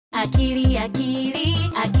Akili, akili,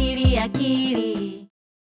 akili, akili.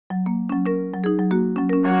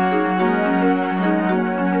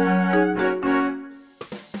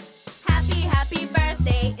 Happy, happy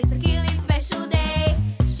birthday, it's Akili's special day.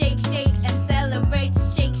 Shake, shake and celebrate,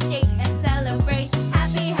 shake, shake and celebrate.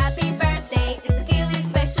 Happy, happy birthday, it's Akili's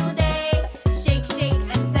special day. Shake, shake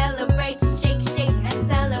and celebrate, shake, shake and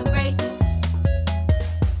celebrate.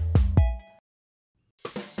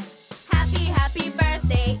 Happy, happy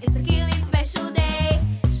birthday, it's Akili's special day.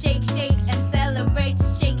 Shake, shake and celebrate,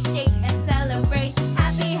 shake, shake and celebrate.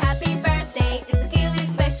 Happy, happy birthday, it's Akili's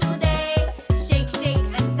special day. Shake, shake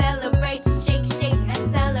and celebrate, shake, shake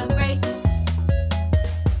and celebrate.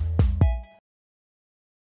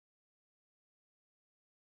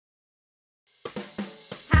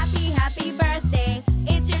 Happy, happy birthday,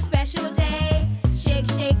 it's your special day. Shake,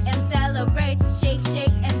 shake and celebrate, shake,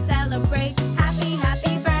 shake and celebrate. Happy,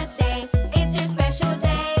 happy birthday, it's your special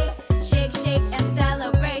day. Shake, shake and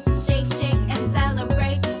celebrate, shake, shake and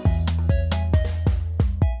celebrate.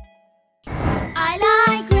 I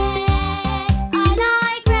like red, I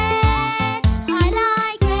like red, I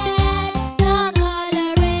like red, the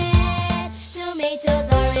color red. Tomatoes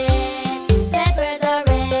are red, peppers are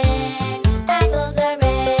red, apples are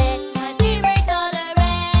red, my favorite color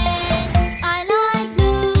red. I like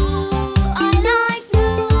blue, I like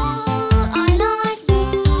blue, I like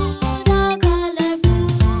blue, the color blue.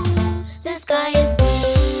 The sky is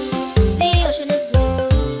blue, the ocean is blue,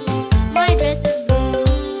 my dress is blue,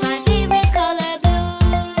 my favorite color blue.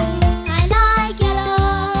 I like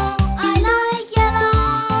yellow, I like yellow,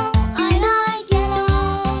 I like yellow,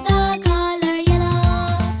 the color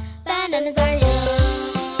yellow. Bananas are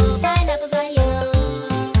yellow, pineapples are yellow,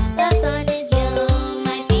 the sun is yellow,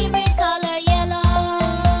 my favorite color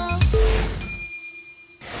yellow.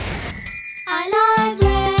 I like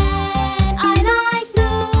red, I like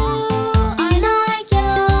blue, I like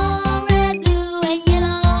yellow, red, blue, and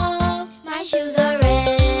yellow. My shoes are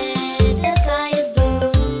red, the sky is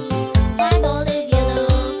blue, my ball is yellow,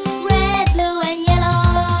 red, blue, and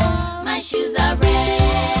yellow. My shoes are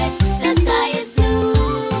red, the sky is blue,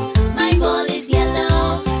 my ball is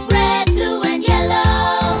yellow, red, blue and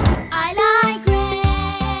yellow. I like red,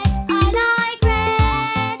 I like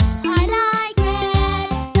red, I like red,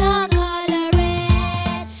 the color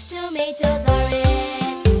red. Tomatoes are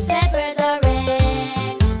red, peppers are red,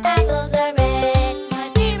 apples are red, my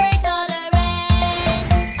favorite color red.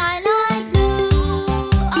 I like blue,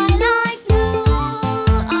 I like blue,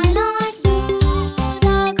 I like blue,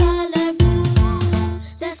 the color blue.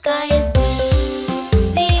 The sky is blue,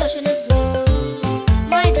 the ocean is blue,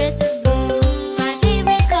 my dress is blue, my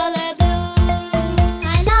favorite color blue.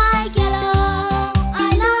 I like yellow, I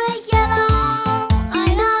like yellow, I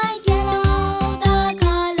like yellow, the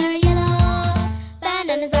color yellow.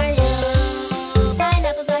 Bananas are yellow,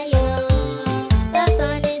 pineapples are yellow, the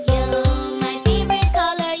sun is yellow, my favorite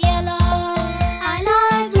color yellow. I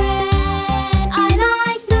like red, I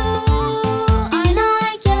like blue, I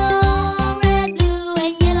like yellow, red, blue,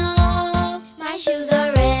 and yellow. My shoes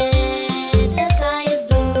are red, the sky is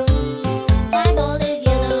blue, my ball is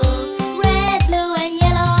yellow, red, blue, and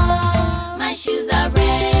yellow. My shoes are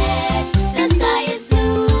red, the sky is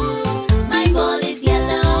blue, my ball is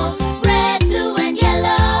yellow, red, blue and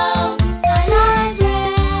yellow. I like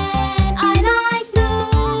red, I like blue,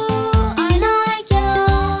 I like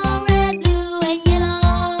yellow, red, blue, and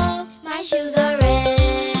yellow. My shoes are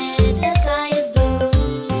red, the sky is blue,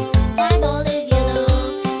 my ball is yellow,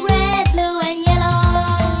 red, blue, and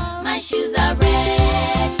yellow. My shoes are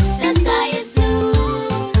red, the sky is blue,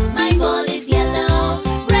 my ball is yellow,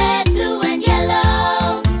 red, blue and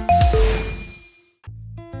yellow.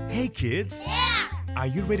 Hey kids, Yeah! are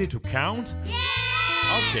you ready to count? Yeah!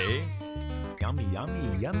 Okay. Yummy,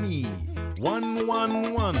 yummy, yummy. 1,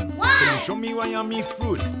 1, 1. Can you One. show me one yummy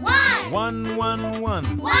fruit? One! 1, 1, 1.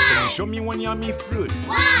 Can One. you show me one yummy fruit?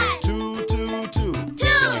 One! 2, 2, 2. Can Two.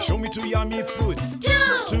 you show me 2 yummy fruits? Two.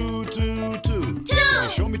 2, 2, 2. Two. Can you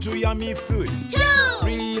show me 2 yummy fruits? Two.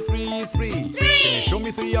 3, 3, 3. Can you Three. show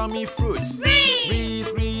me 3 yummy fruits? Three. 3,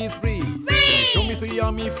 3, 3. Can Three. you show me 3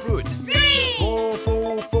 yummy fruits? Three. 4,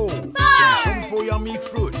 4, 4. Can you show me 4 yummy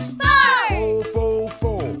fruits? Four. 4, 4,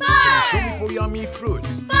 4. Can you show me 4 yummy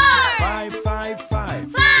fruits? Four. 5, 5,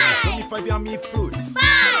 5. Can you show me 5 yummy fruits?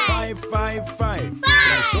 5, 5, 5.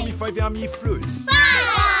 Can you show me 5 yummy fruits? 1,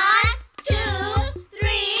 2, 3,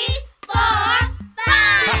 4,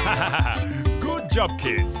 5. Good job,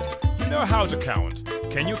 kids. You know how to count.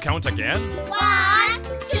 Can you count again? 1,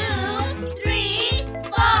 2, 3,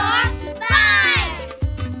 4, 5.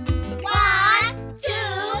 1, 2,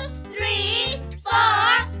 3, 4,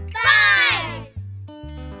 5.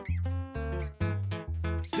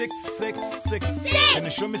 6, 6, 6. Six. Can you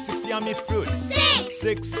show me 6 yummy fruits? 6.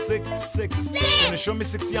 6, 6, 6. Six. Can you show me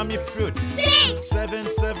 6 yummy fruits? 6. 7,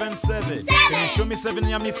 7, 7. Can you show me 7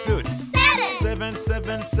 yummy fruits? 7,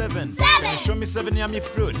 7, 7. Can you show me 7 yummy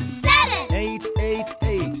fruits? 8, 8,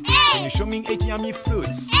 8. Can you show me 8 yummy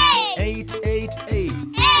fruits? 8, 8, 8.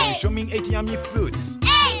 Can you show me 8 yummy fruits?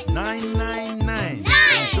 9, 9, 9.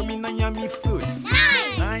 Can you show me 9 yummy fruits?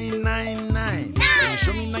 9, 9, 9. Can you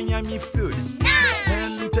show me 9 yummy fruits?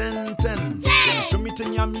 10, 10, 10. Can you show me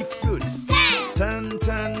 10 yummy fruits? 10,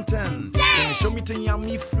 10, 10. Can you show me 10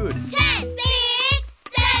 yummy fruits? 6,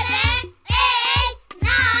 7, 8,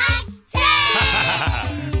 9,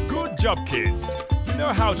 10. Good job, kids. You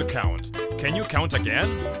know how to count. Can you count again?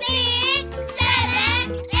 6, 7,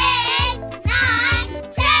 8, 9,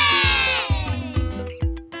 10.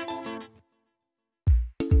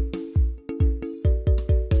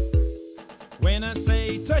 When I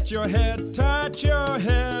say touch your head, touch your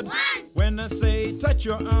head. 1. When I say touch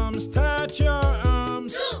your arms, touch your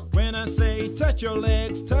arms. 2. When I say touch your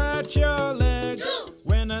legs, touch your legs. 2.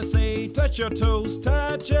 When I say touch your toes,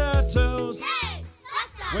 touch your toes. Hey,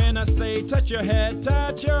 faster. When I say touch your head,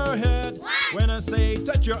 touch your head. 1. When I say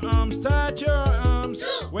touch your arms, touch your arms.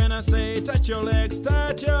 2. When I say touch your legs,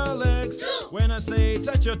 touch your legs. 2. When I say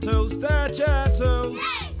touch your toes, touch your toes.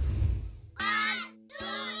 Hey. 1, 2,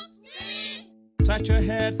 3. Touch your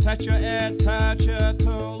head, touch your head, touch your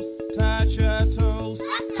toes, touch your toes.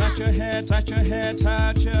 Touch your head, touch your head,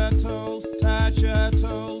 touch your toes, touch your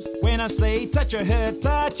toes. When I say touch your head,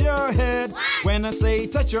 touch your head. 1. When I say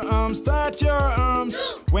touch your arms, touch your arms. 2.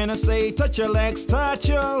 When I say touch your legs, touch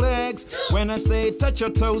your legs. 2. When I say touch your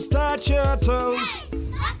toes, touch your toes. Hey,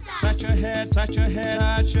 faster. Touch your head, touch your head,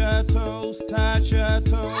 touch your toes, touch your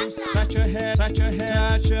toes. Touch your head, touch your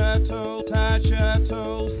head, touch your toes, touch your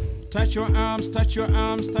toes. Touch your arms, touch your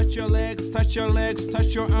arms, touch your legs, touch your legs,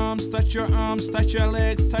 touch your arms, touch your arms, touch your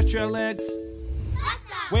legs, touch your legs.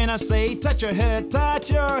 Faster. When I say touch your head,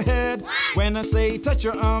 touch your head. 1. When I say touch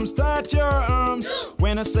your arms, touch your arms. 2.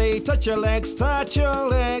 When I say touch your legs, touch your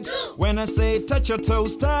legs. 2. When I say touch your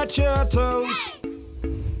toes, touch your toes.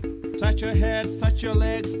 Hey. Touch your head, touch your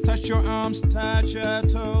legs, touch your arms, touch your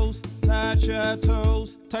toes, touch your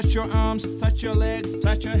toes. Touch your arms, touch your legs,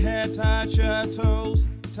 touch your head, touch your toes,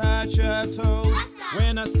 touch your toes.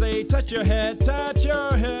 When I say touch your head, touch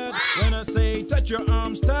your head. When I say touch your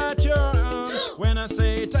arms, touch your arms. When I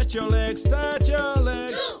say touch your legs, touch your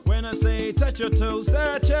legs. When I say touch your toes,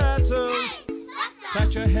 touch your toes.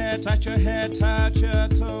 Touch your head, touch your head, touch your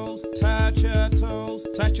toes, touch your toes.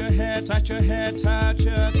 Touch your head, touch your head, touch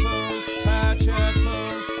your toes, touch your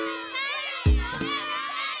toes.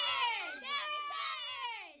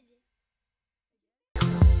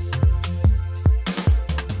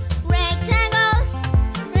 Rectangle,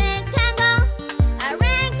 rectangle, a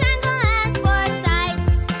rectangle has 4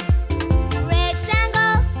 sides.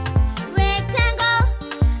 Rectangle, rectangle,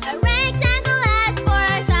 a rectangle has 4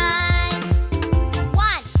 sides.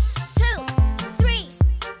 1, 2, 3,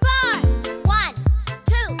 4. 1,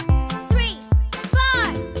 2, 3, 4.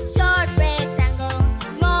 Short rectangle,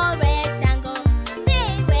 small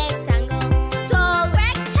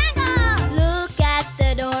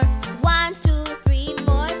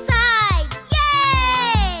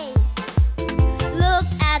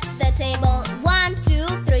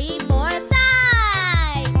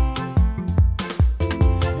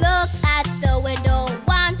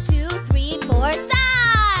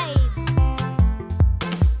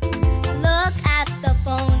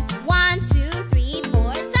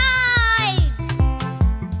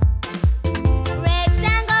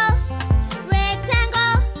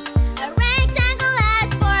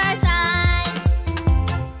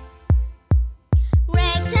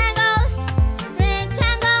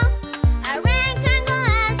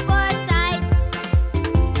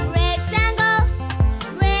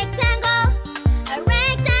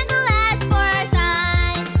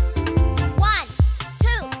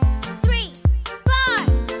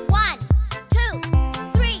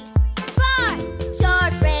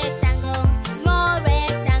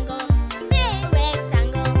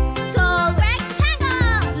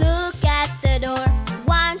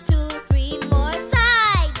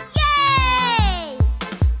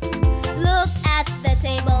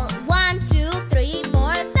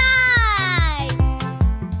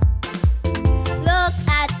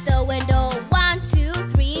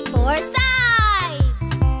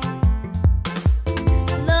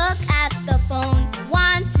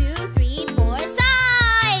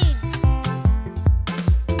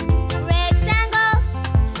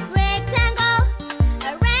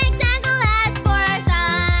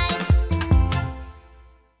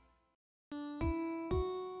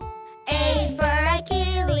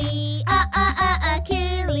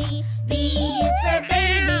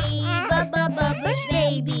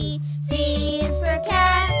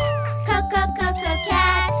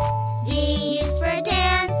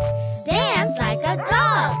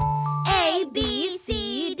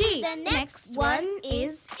next one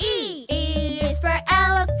is E. E is for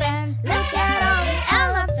elephant. Look at all the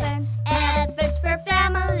elephants. F is for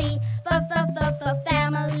family.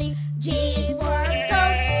 Family. G is for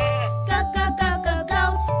goat.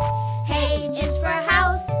 Goat. H is for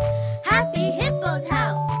house. Happy hippo's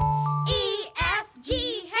house. E, F,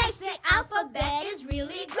 G, H. The alphabet is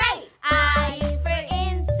really great. I is for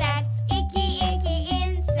insect. Icky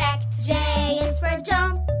insect. J is for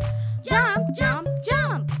jump. Jump.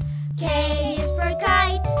 K is for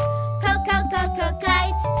kite.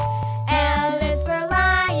 Kites. L is for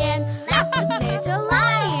lion. Laugh with little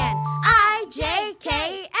lion. I, J,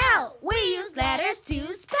 K, L. We use letters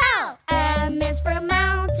to spell. M is for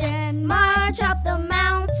mountain. March up the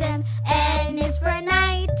mountain. N is for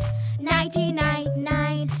night. Nighty night.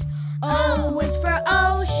 O is for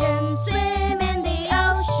ocean. Swim in the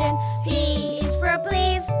ocean. P is for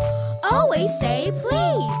please. Always say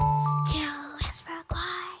please. Q is for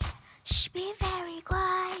quiet. Shh, be very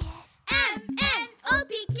quiet. M, N, O,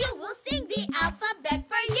 P, Q. We'll sing the alphabet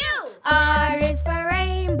for you. R is for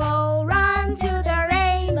rainbow. Run to the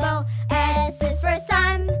rainbow. S is for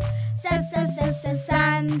sun.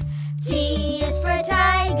 Sun. T is for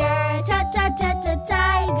tiger.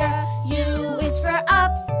 Tiger. U is for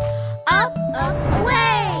up.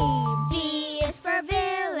 Away. V is for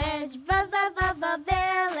village.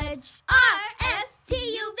 Village.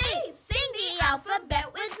 R-S-T-U-V. Sing the alphabet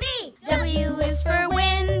with me. W is for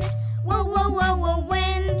wind.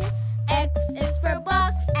 Wind. X is for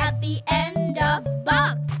box at the end of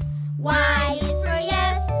box. Y is for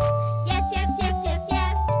yes. Yes.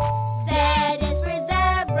 Z is for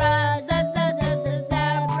zebra.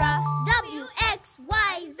 Zebra. W, X,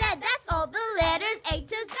 Y, Z. That's all the letters A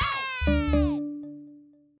to Z.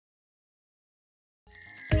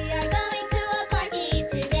 We are going to a party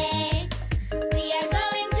today. Meow.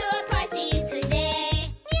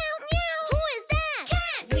 Who is that?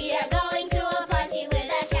 Cat. We are going to a party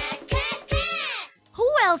with a cat. Who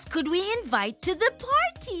else could we invite to the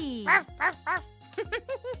party?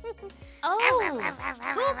 Oh,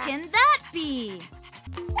 who can that be?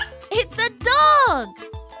 It's a dog!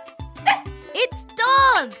 It's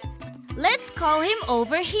Dog! Let's call him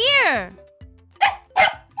over here.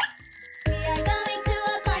 We are going to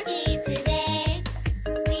a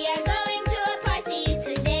party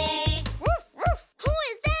today. Woof. Who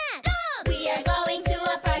is that? Dog. We are going to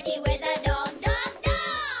a party with a dog.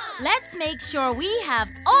 Let's make sure we have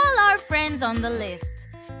all our friends on the list.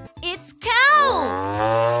 It's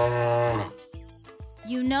Cow!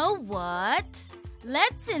 You know what?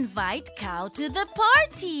 Let's invite Cow to the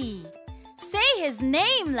party. Say his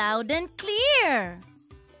name loud and clear.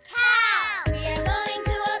 Cow. We are going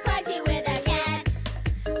to a party with a cat.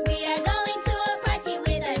 We are going to a party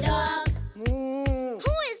with a dog. Who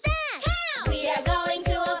is that? Cow. We are going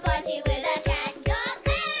to a party with a cat. Dog.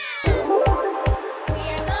 Cow. We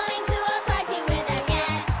are going to a party with a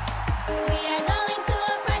cat. We are going to a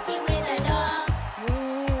party with a dog.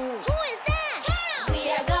 Who is that? Cow. We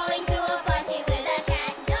are going to a party with a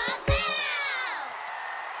cat. Dog. Cow.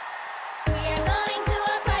 We are going to a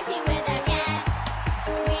party with a cat.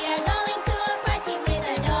 We are going to a party with a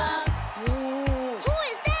dog. Who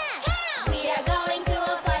is that? Cow. We are going to a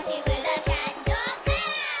party with a cat. Dog.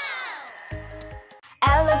 Cow.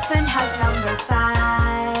 Elephant has number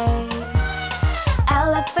 5.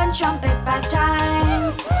 Elephant trumpet 5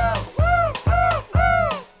 times.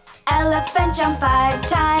 Elephant jump 5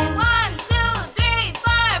 times. 1, 2, 3,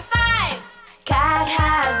 4, 5. Cat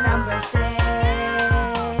has number 6.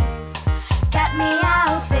 Cat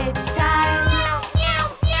meow 6 times.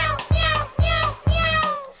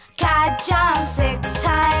 Cat jump 6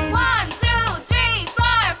 times. 1, 2, 3,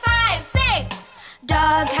 4, 5, 6.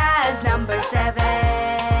 Dog has number 7.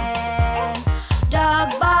 Dog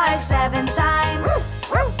barks 7 times.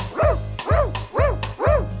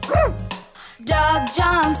 Dog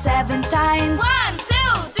jumps 7 times. 1, 2,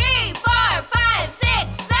 3, 4, 5,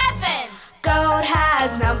 6, 7. Goat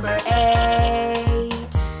has number 8.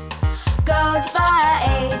 Goat barks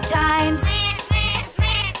 8 times.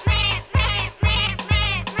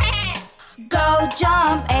 Goat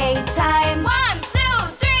jump 8 times. 1, 2,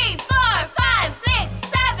 3, 4, 5, 6,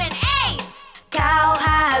 7, 8. Cow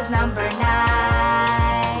has number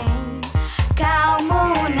 9. Cow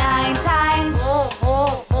moo 9 times.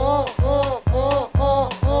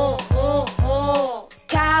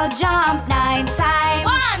 Cow jump 9 times.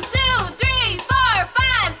 1, 2, 3, 4,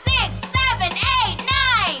 5, 6, 7, 8,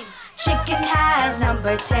 9. Chicken has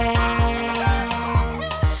number 10.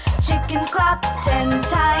 Chicken clock 10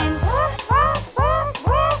 times.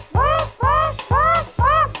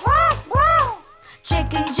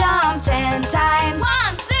 Chicken jump 10 times.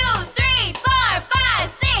 1, 2, 3, 4,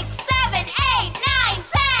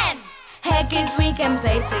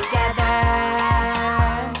 play together.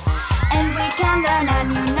 And we can learn a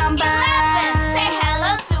new number. 11. Say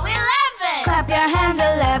hello to 11. Clap your hands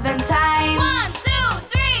 11 times. 1, 2,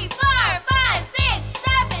 3, 4, 5, 6,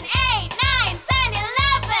 7, 8, 9, 10,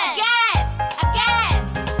 11. Again, again.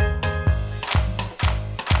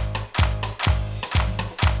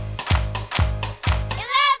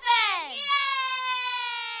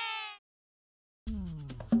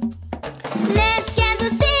 11. Let's get the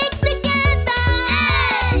sticks together.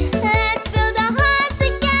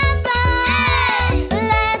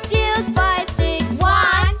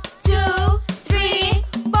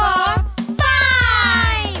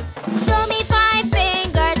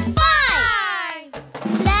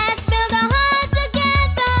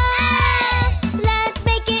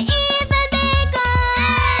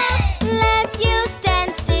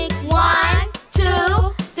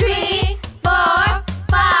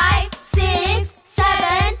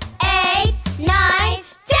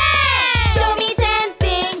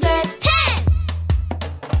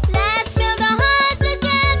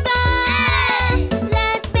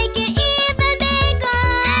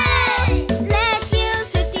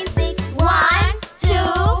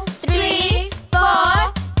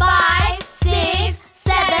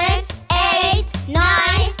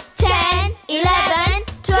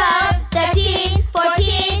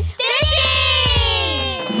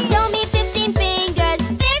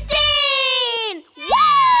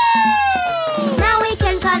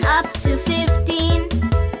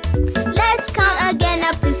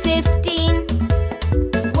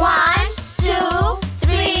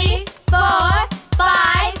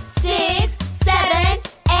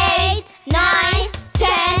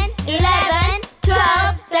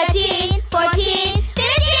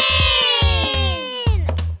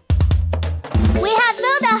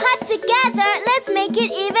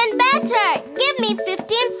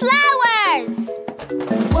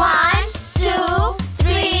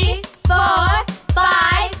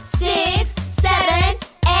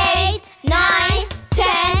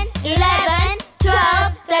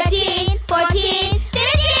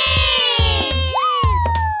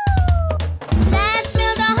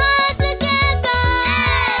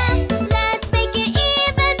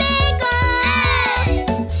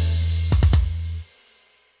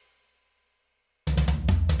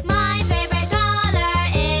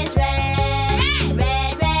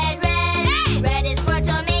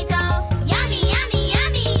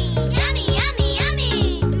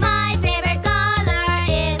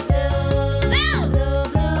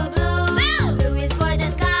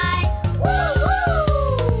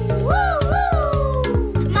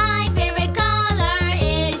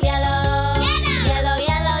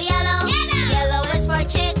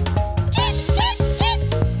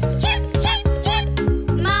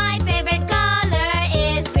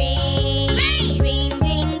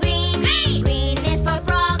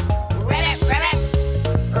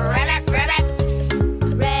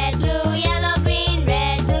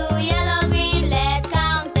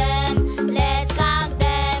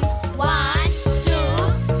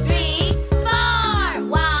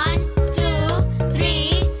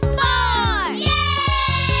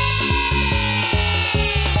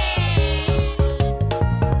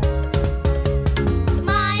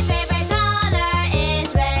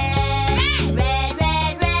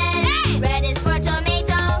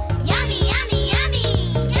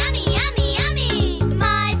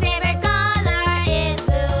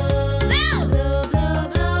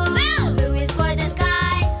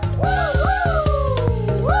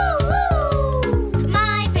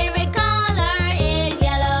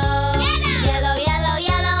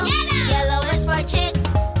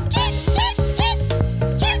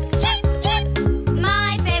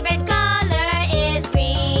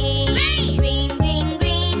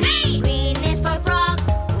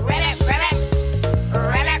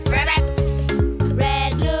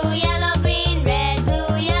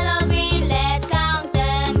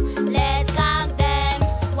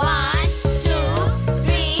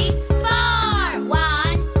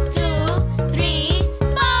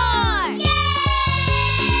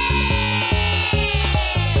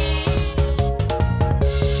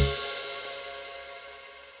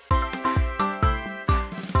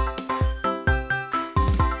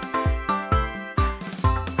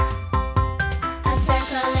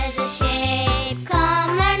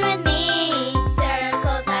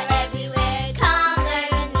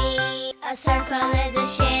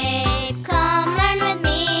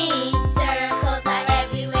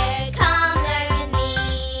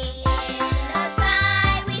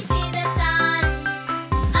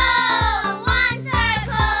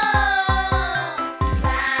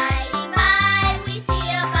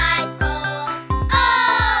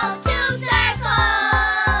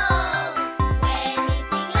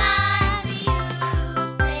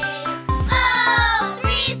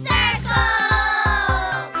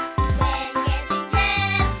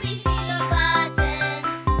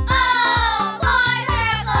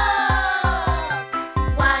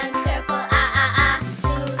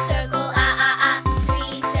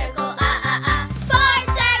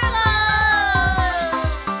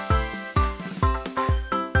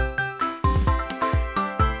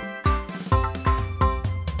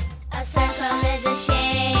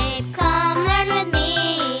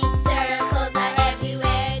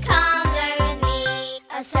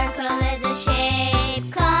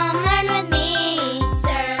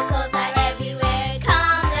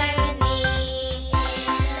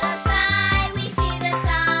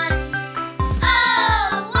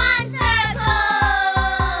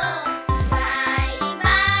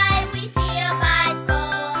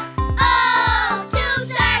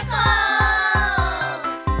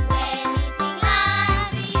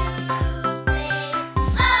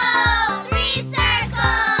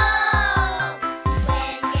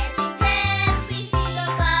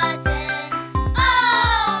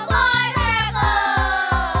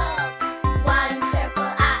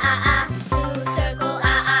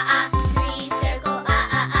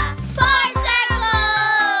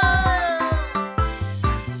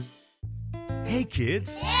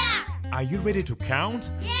 kids? Yeah! Are you ready to count?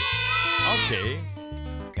 Yeah! Okay.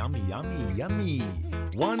 Yummy, yummy, yummy.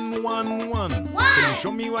 1, 1, 1. Can you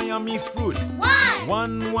show me one yummy fruit? 1!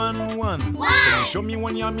 1, 1, 1. One. Can you show me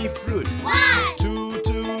one yummy fruit? 1! 2,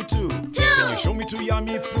 2, 2. Can you show me 2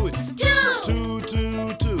 yummy fruits? 2! 2,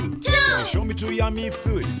 2, 2. 2! Can you show me 2 yummy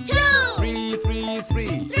fruits? 2! 3, 3, 3.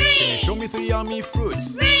 3! Can you show me 3 yummy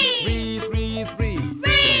fruits? 3! 3, 3, 3. Can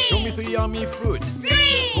you show me 3 yummy fruits?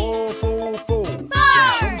 3! 4, 4, 4. Can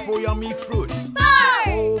you show me 4 yummy fruits?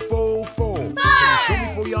 4! 4, 4, 4. Can you show me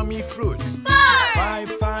 4 yummy fruits? 4!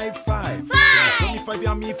 5, 5, 5. Can you show me 5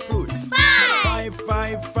 yummy fruits? 5,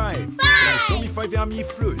 5, 5. Can you show me 5 yummy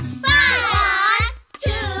fruits? 1,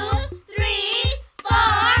 2, 3, 4,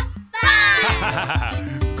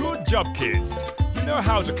 5! Good job, kids. You know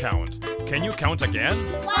how to count. Can you count again?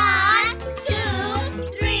 1, 2,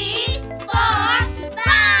 3, 4,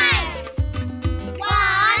 5!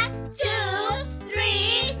 1, 2,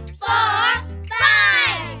 3, 4,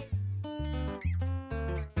 5!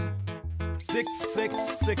 6, 6,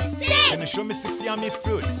 6. 6. Can you show me 6 yummy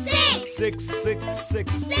fruits? 6. 6, 6,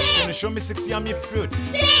 6. 6. Can you show me 6 yummy fruits?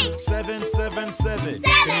 6. 7, 7, 7.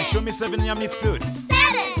 Can you show me 7 yummy fruits?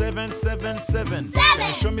 7. 7, 7, 7. 7. Can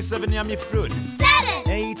you show me 7 yummy fruits?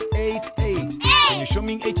 7. 8, 8, 8. Can you show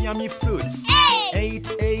me 8 yummy fruits? 8. 8,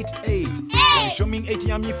 8, 8. Can you show me 8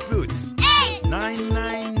 yummy fruits? 8. 9,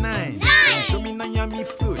 9, 9. Can you show me 9 yummy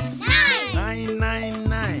fruits? 9. 9, 9,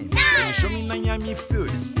 9. Can you show me 9 yummy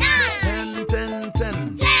fruits? 10, 10,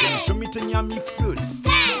 10. Can you show me 10 yummy fruits?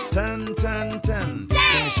 10, 10, 10.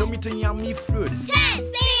 Can you show me 10 yummy fruits? 6,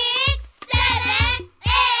 7,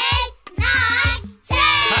 8, 9,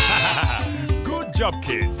 10! Good job,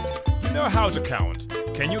 kids. You know how to count.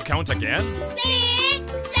 Can you count again? 6,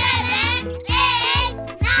 7, 8,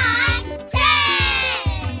 9, 10!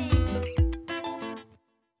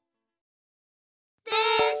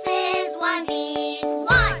 This is one beat,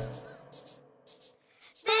 1.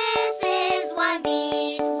 This is one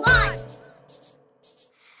beat, 1.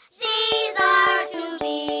 These are 2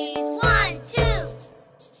 beats, 1, 2.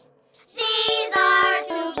 These are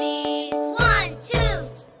 2 beats, 1, 2.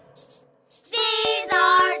 These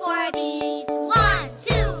are 4 beats, 1,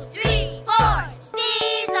 2, 3, 4.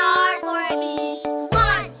 These are 4 beats,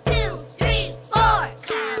 1, 2, 3, 4.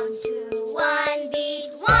 Count to 1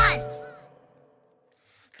 beat, 1.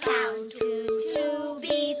 Count to 2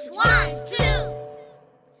 beats, 1, 2.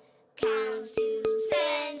 Count to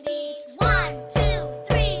 10 beats, 1, 2,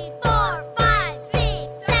 3, 4, 5, 6,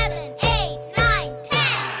 7, 8, 9, 10.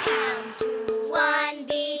 Count to 1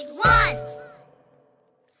 beat, 1.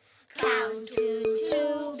 Count to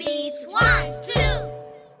 2 beats, 1, 2.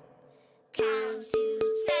 Count to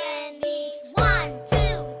 10 beats, 1, 2,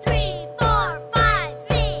 3, 4, 5,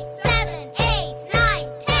 6, 7, 8, 9,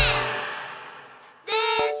 10.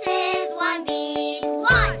 This is one beat,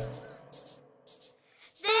 1.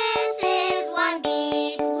 This is one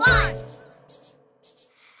beat, 1.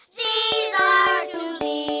 These are 2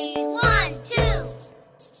 beats, 1, 2.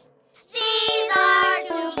 These are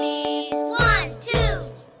 2 beats, 1, 2.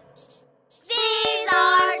 These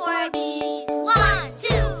are 4 beats, 1,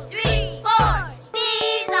 2, 3, 4.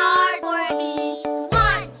 These are 4 beats,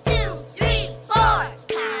 1, 2, 3, 4.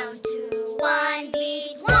 Count to 1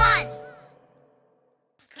 beat, 1.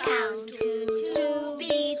 Count to 2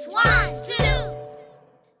 beats, 1, 2.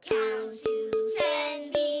 Count to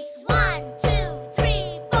 10 beats, 1, 2,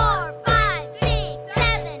 3, 4, 5, 6,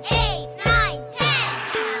 7, 8, 9, 10.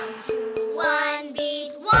 Count to 1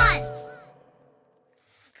 beat, 1.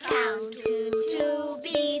 Count to 2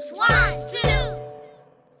 beats, 1, 2.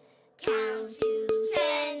 Count to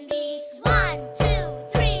 10 beats, 1, 2,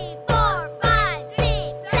 3, 4, 5, 6,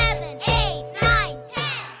 7, 8, 9, 10.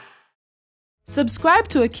 Subscribe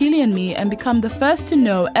to Akili and Me and become the first to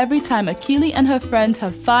know every time Akili and her friends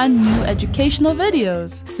have fun, new educational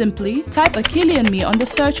videos. Simply type Akili and Me on the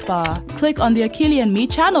search bar. Click on the Akili and Me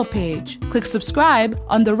channel page. Click subscribe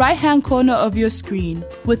on the right-hand corner of your screen.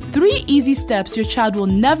 With 3 easy steps, your child will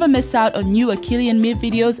never miss out on new Akili and Me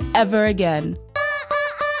videos ever again.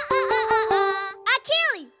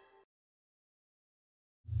 Akili!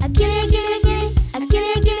 Akili, Akili,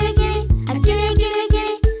 Akili, Akili, Akili, Akili,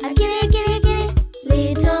 Akili, Akili, Akili, Akili.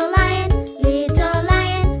 Little lion, little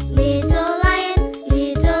lion, little lion,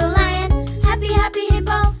 little lion. Happy, happy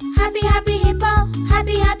hippo, happy, happy hippo,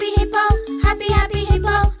 happy, happy hippo, happy, happy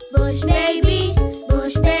hippo. Bush baby,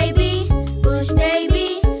 bush baby, bush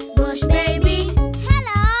baby, bush baby.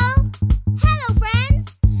 Hello, hello friends.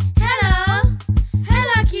 Hello,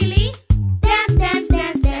 hello Akili. Dance, dance,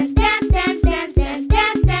 dance, dance, dance, dance, dance, dance,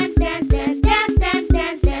 dance, dance, dance, dance, dance, dance,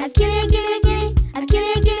 dance, dance. Akili, Akili, Akili, Akili,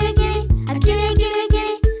 Akili, Akili, Akili, Akili, Akili.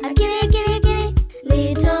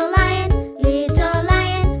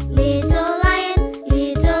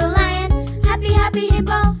 happy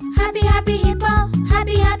hippo